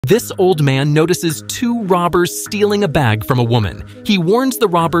This old man notices two robbers stealing a bag from a woman. He warns the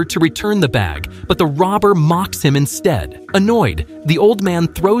robber to return the bag, but the robber mocks him instead. Annoyed, the old man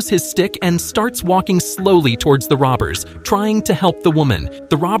throws his stick and starts walking slowly towards the robbers, trying to help the woman.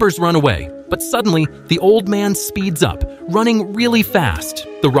 The robbers run away, but suddenly the old man speeds up, running really fast.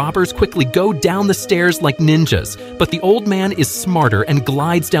 The robbers quickly go down the stairs like ninjas, but the old man is smarter and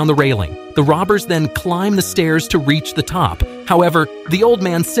glides down the railing. The robbers then climb the stairs to reach the top. However, the old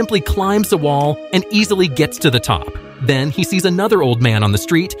man simply climbs the wall and easily gets to the top. Then he sees another old man on the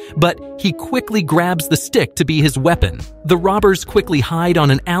street, but he quickly grabs the stick to be his weapon. The robbers quickly hide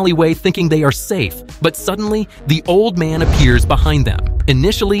on an alleyway thinking they are safe, but suddenly the old man appears behind them.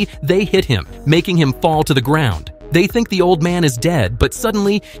 Initially, they hit him, making him fall to the ground. They think the old man is dead, but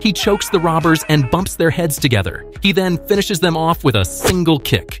suddenly he chokes the robbers and bumps their heads together. He then finishes them off with a single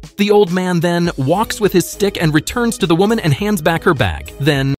kick. The old man then walks with his stick and returns to the woman and hands back her bag. Then